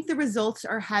you think the results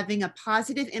are having a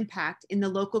positive impact in the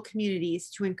local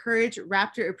communities to encourage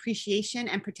raptor appreciation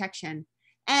and protection?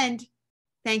 And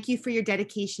thank you for your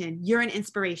dedication. You're an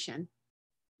inspiration.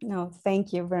 No,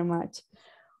 thank you very much.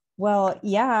 Well,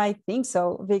 yeah, I think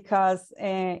so, because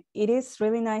it is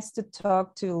really nice to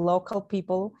talk to local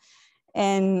people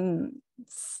and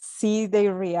see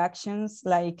their reactions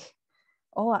like,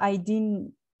 oh, I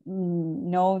didn't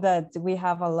know that we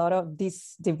have a lot of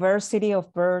this diversity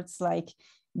of birds like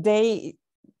they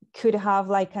could have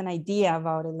like an idea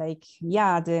about it, like,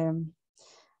 yeah, the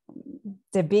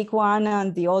big one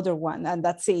and the other one, and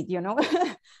that's it, you know.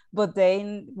 But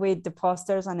then with the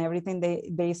posters and everything,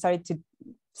 they started to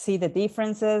see the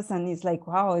differences, and it's like,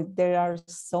 wow, there are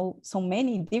so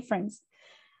many differences.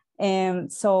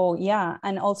 And so, yeah,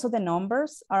 and also the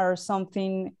numbers are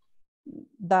something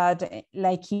that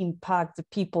like impact the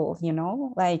people, you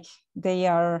know, like they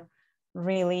are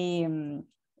really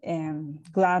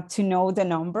glad to know the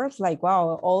numbers, like,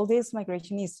 wow, all this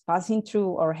migration is passing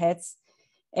through our heads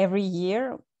every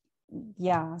year.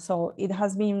 Yeah, so it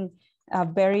has been a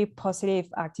very positive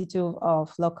attitude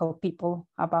of local people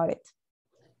about it.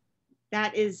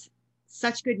 That is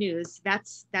such good news.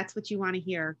 That's what you want to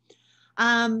hear.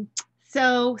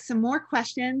 So some more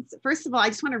questions. First of all, I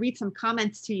just want to read some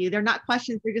comments to you. They're not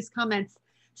questions, they're just comments.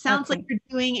 Sounds Okay. like you're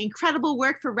doing incredible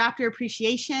work for Raptor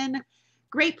appreciation.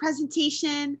 Great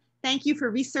presentation. Thank you for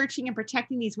researching and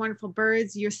protecting these wonderful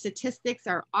birds. Your statistics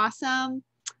are awesome.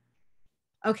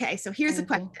 Okay, so here's a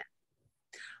question.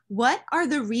 What are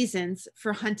the reasons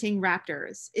for hunting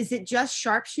raptors? Is it just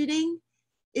sharpshooting?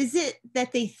 Is it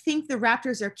that they think the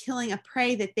raptors are killing a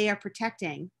prey that they are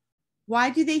protecting? Why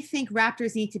do they think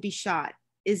raptors need to be shot?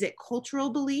 Is it cultural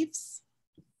beliefs?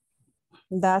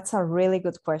 That's a really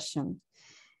good question.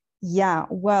 Yeah,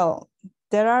 well,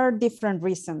 there are different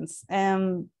reasons.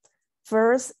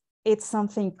 First, it's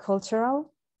something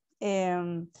cultural.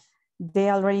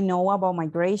 They already know about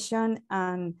migration,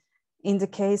 and in the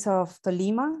case of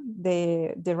Tolima,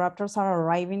 the raptors are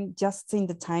arriving just in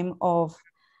the time of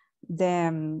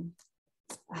the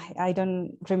I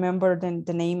don't remember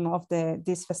the name of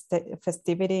this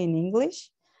festivity in English,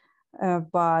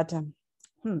 but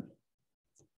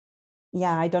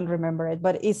yeah, I don't remember it,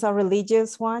 but it's a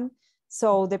religious one.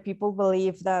 So the people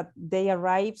believe that they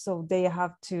arrive, so they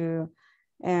have to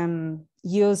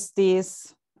use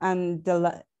this, and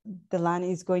the land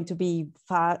is going to be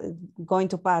going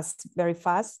to pass very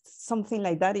fast. Something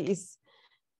like that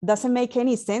doesn't make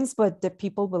any sense, but the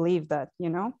people believe that, you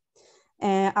know.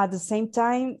 At the same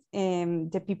time,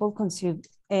 the people consume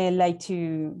like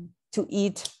to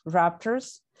eat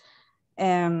raptors.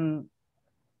 I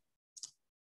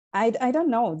don't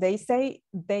know. They say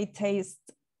they taste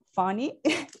funny,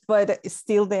 but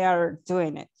still they are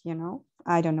doing it, you know.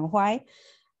 I don't know why.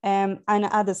 And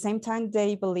at the same time,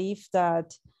 they believe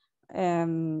that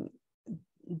the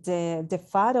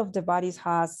fat of the bodies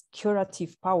has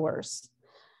curative powers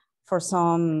for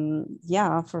some,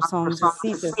 for some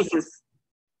diseases.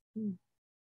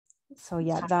 So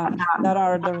yeah, that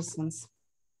are the reasons.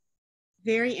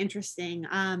 Very interesting.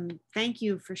 Thank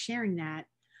you for sharing that.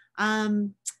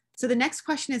 So the next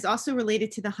question is also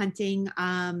related to the hunting.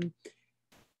 And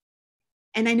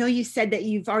I know you said that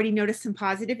you've already noticed some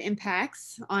positive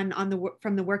impacts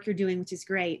from the work you're doing, which is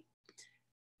great.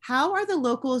 How are the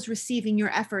locals receiving your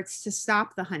efforts to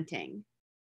stop the hunting?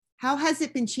 How has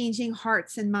it been changing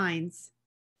hearts and minds?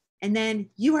 And then,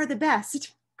 you are the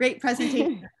best. Great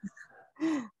presentation.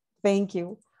 Thank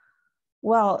you.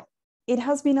 Well, it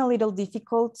has been a little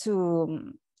difficult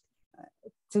to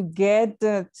get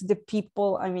to the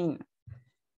people. I mean,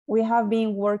 we have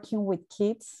been working with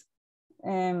kids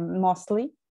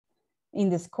mostly in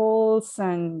the schools,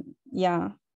 and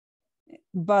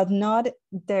but not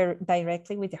there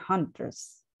directly with the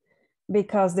hunters,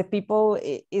 because the people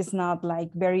is not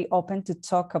like very open to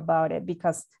talk about it,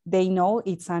 because they know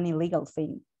it's an illegal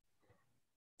thing.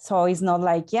 So it's not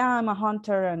like, yeah, I'm a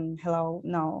hunter and hello.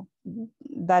 No,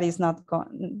 that is not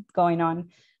going on.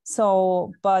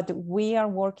 So, but we are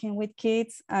working with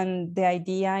kids, and the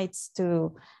idea is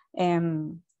to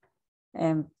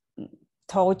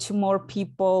touch more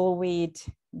people with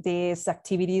these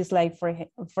activities, like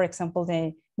for example,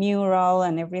 the mural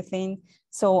and everything.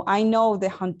 So I know the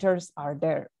hunters are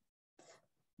there,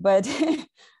 but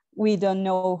we don't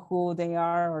know who they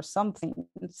are or something.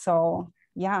 So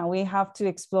yeah, we have to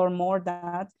explore more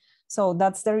that. So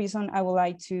that's the reason I would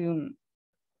like to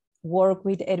work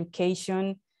with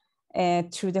education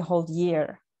through the whole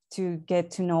year, to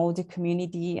get to know the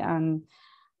community and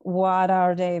what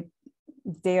are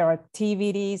their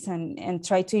activities, and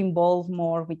try to involve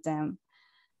more with them.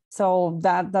 So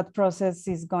that process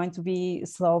is going to be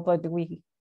slow, but we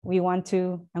want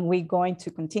to, and we're going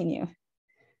to continue.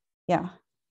 Yeah.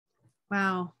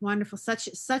 Wow, wonderful.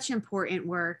 Such important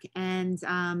work. And,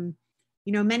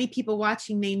 you know, many people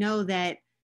watching may know that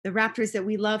the raptors that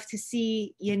we love to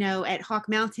see, you know, at Hawk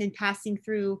Mountain passing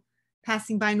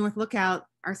by North Lookout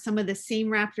are some of the same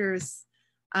raptors,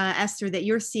 Esther, that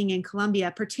you're seeing in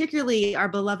Colombia, particularly our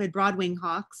beloved broadwing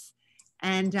hawks.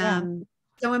 And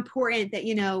so important that,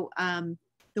 you know,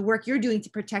 the work you're doing to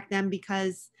protect them,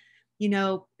 because, you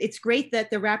know, it's great that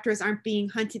the raptors aren't being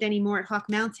hunted anymore at Hawk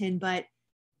Mountain, but,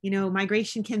 you know,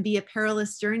 migration can be a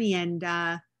perilous journey, and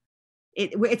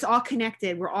it's all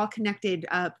connected. We're all connected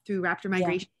through raptor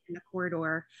migration in the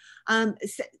corridor.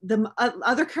 The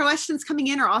other questions coming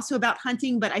in are also about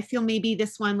hunting, but I feel maybe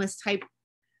this one was typed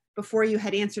before you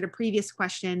had answered a previous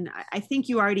question. I think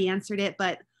you already answered it,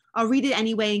 but I'll read it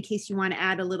anyway in case you want to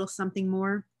add a little something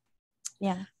more.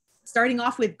 Yeah. Starting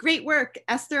off with, great work,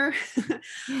 Esther.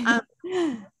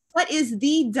 What is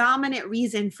the dominant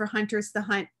reason for hunters to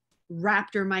hunt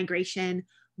raptor migration?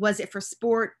 Was it for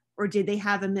sport, or did they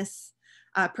have a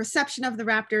misperception of the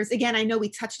raptors? Again, I know we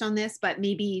touched on this, but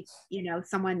maybe, you know,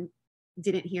 someone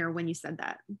didn't hear when you said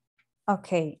that.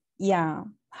 Okay, yeah.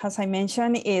 As I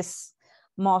mentioned, is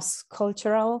most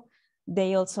cultural.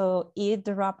 They also eat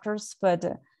the raptors, but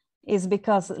it's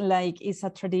because like it's a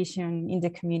tradition in the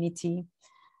community.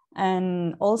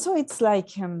 And also it's like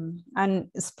an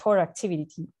sport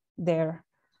activity there.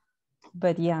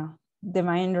 But yeah, the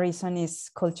main reason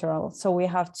is cultural. So we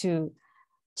have to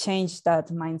change that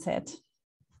mindset.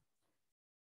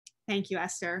 Thank you,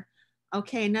 Esther.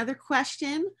 Okay, another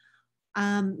question.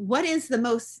 What is the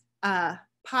most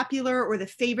popular or the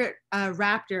favorite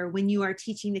raptor when you are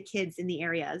teaching the kids in the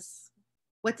areas?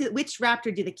 Which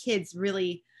raptor do the kids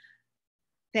really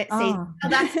say, oh,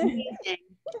 that's amazing?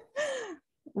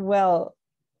 Well,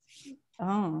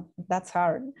 oh, that's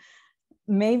hard.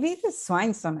 Maybe the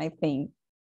Swanson, I think.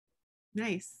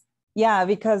 Nice. Yeah,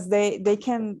 because they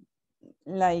can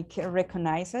like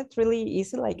recognize it really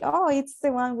easy, like, oh, it's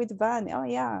the one with the band. Oh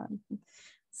yeah.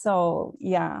 So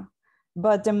yeah,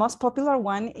 but the most popular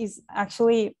one is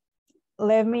actually,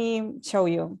 let me show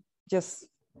you. Just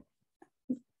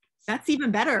that's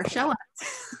even better. Show us.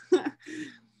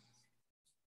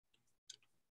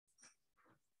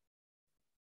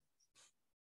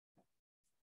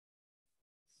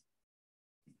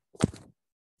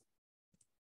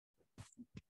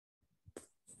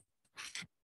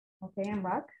 Okay, I'm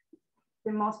back.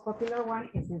 The most popular one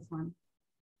is this one.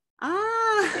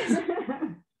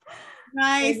 Ah,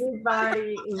 nice.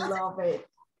 Everybody love it.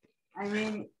 I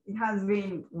mean, it has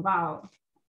been, wow,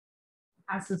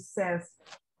 a success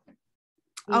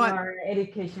in our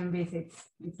education visits.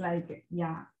 It's like,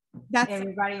 yeah,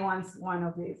 everybody wants one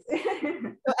of these.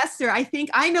 So Esther, I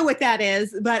think I know what that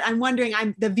is, but I'm wondering,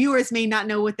 the viewers may not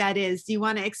know what that is. Do you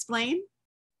want to explain?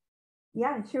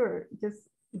 Yeah, sure. Just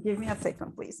give me a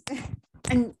second, please.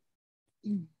 And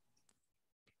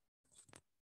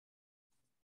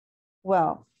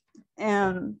well,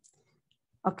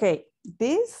 okay,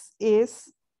 this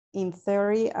is in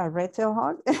theory a red-tailed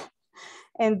hawk,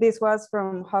 and this was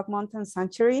from Hawk Mountain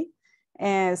Sanctuary.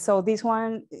 And so this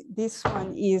one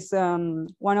is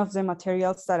one of the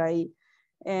materials that I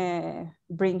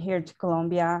bring here to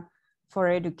Colombia for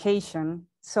education.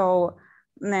 So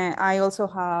I also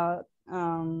have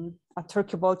a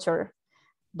turkey vulture,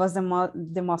 but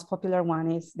the most popular one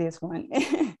is this one.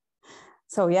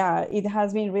 So yeah, it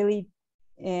has been really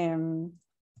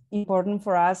important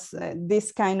for us.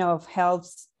 This kind of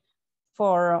helps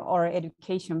for our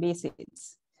education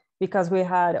visits, because we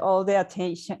had all the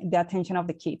attention of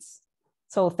the kids.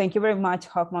 So thank you very much,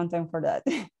 Hawk Mountain, for that.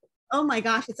 oh my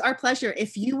gosh, it's our pleasure.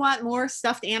 If you want more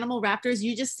stuffed animal raptors,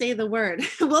 you just say the word.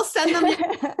 We'll send them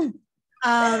in.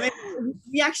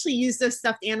 We actually use those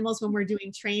stuffed animals when we're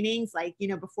doing trainings, like, you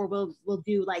know, before we'll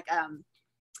do like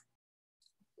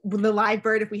the live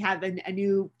bird. If we have a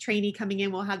new trainee coming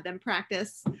in, we'll have them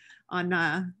practice on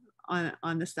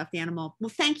the stuffed animal. Well,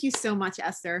 thank you so much,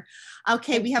 Esther.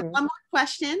 Okay, we have one more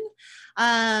question.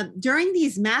 During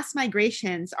these mass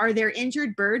migrations, are there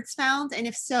injured birds found? And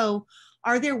if so,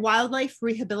 are there wildlife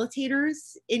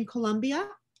rehabilitators in Colombia?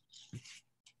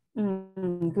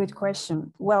 Good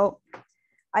question. Well,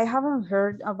 I haven't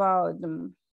heard about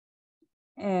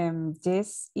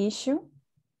this issue,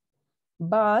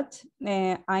 but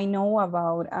I know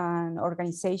about an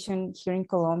organization here in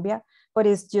Colombia, but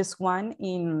it's just one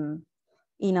in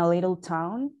a little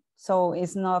town. So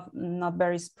it's not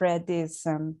very spread, this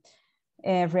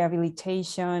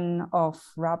rehabilitation of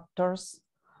raptors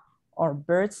or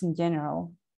birds in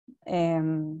general.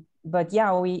 But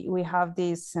yeah, we have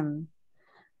this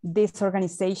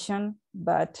organization,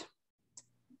 but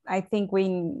I think we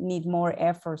need more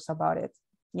efforts about it.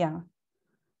 Yeah.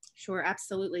 Sure,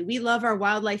 absolutely. We love our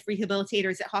wildlife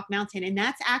rehabilitators at Hawk Mountain, and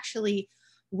that's actually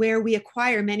where we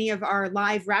acquire many of our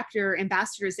live raptor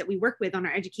ambassadors that we work with on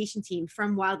our education team,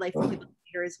 from wildlife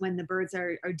rehabilitators when the birds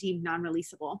are deemed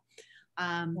non-releasable.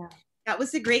 That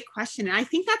was a great question. And I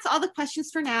think that's all the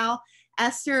questions for now.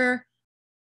 Esther,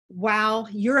 Wow,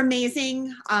 you're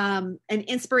amazing. An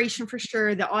inspiration for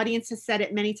sure. The audience has said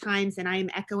it many times, and I am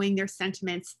echoing their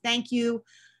sentiments. Thank you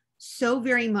so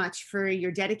very much for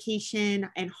your dedication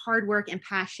and hard work and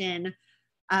passion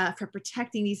for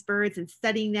protecting these birds and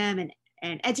studying them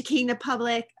and educating the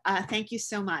public. Thank you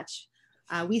so much.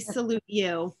 We salute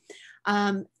you.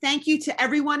 Thank you to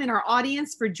everyone in our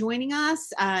audience for joining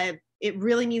us. It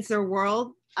really means the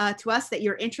world to us that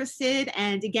you're interested.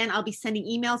 And again, I'll be sending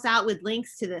emails out with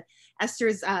links to the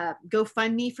Esther's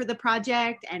GoFundMe for the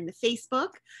project and the Facebook.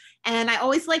 And I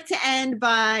always like to end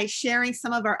by sharing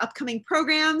some of our upcoming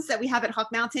programs that we have at Hawk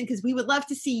Mountain, because we would love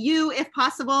to see you, if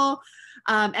possible,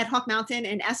 at Hawk Mountain.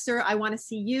 And Esther, I want to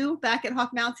see you back at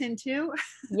Hawk Mountain too.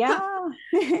 Yeah,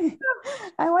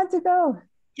 I want to go.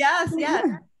 Yes, yes.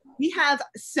 We have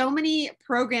so many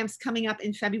programs coming up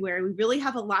in February. We really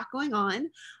have a lot going on.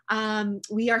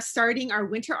 We are starting our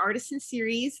Winter Artisan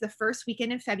Series the first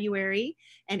weekend in February,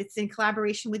 and it's in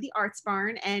collaboration with the Arts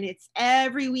Barn. And it's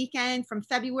every weekend from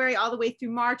February all the way through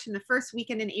March. And the first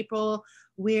weekend in April,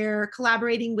 we're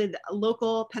collaborating with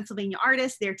local Pennsylvania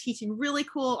artists. They're teaching really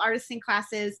cool artisan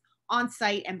classes on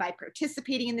site. And by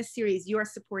participating in this series, you are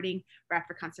supporting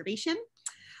raptor conservation.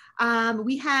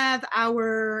 We have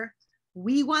our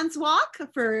We Ones Walk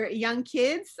for young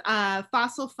kids,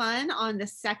 Fossil Fun on the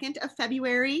 2nd of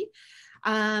February.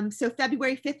 So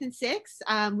February 5th and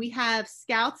 6th, we have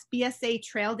Scouts BSA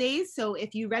Trail Days. So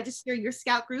if you register your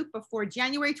Scout group before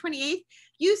January 28th,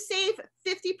 you save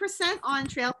 50% on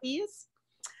trail fees.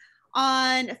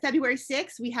 On February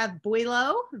 6th, we have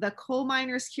Boilo, the Coal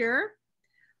Miner's Cure.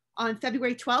 On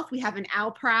February 12th, we have an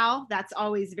Owl Prowl. That's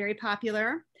always very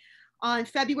popular. On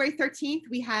February 13th,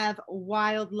 we have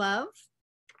Wild Love.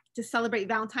 To celebrate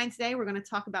Valentine's Day, we're going to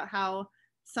talk about how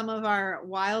some of our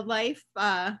wildlife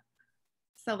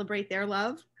celebrate their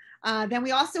love. Then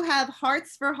we also have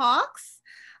Hearts for Hawks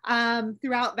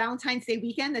throughout Valentine's Day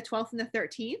weekend, the 12th and the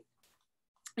 13th.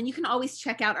 And you can always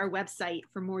check out our website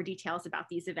for more details about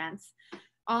these events.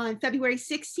 On February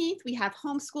 16th, we have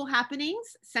Homeschool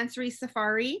Happenings, Sensory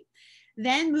Safari.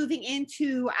 Then moving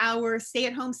into our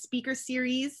stay-at-home speaker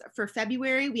series for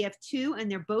February, we have 2,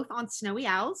 and they're both on snowy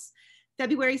owls.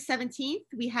 February 17th,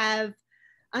 we have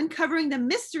Uncovering the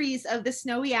Mysteries of the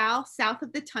Snowy Owl South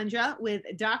of the Tundra with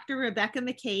Dr. Rebecca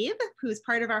McCabe, who's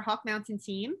part of our Hawk Mountain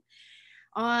team.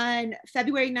 On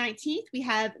February 19th, we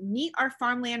have Meet Our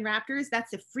Farmland Raptors.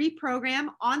 That's a free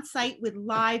program on site with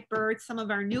live birds, some of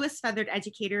our newest feathered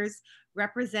educators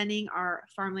representing our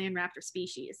farmland raptor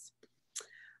species.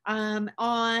 On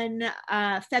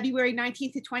February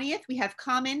 19th to 20th, we have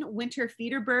Common Winter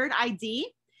Feeder Bird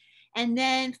ID. And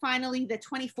then finally, the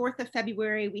 24th of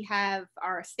February, we have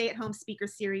our stay-at-home speaker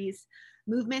series,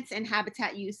 Movements and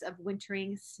Habitat Use of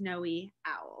Wintering Snowy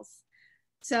Owls.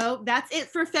 So that's it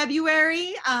for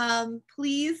February.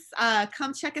 Please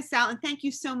come check us out, and thank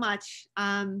you so much.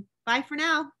 Bye for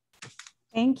now.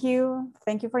 Thank you.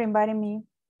 Thank you for inviting me.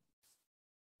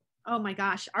 Oh my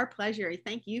gosh, our pleasure.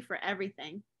 Thank you for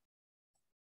everything.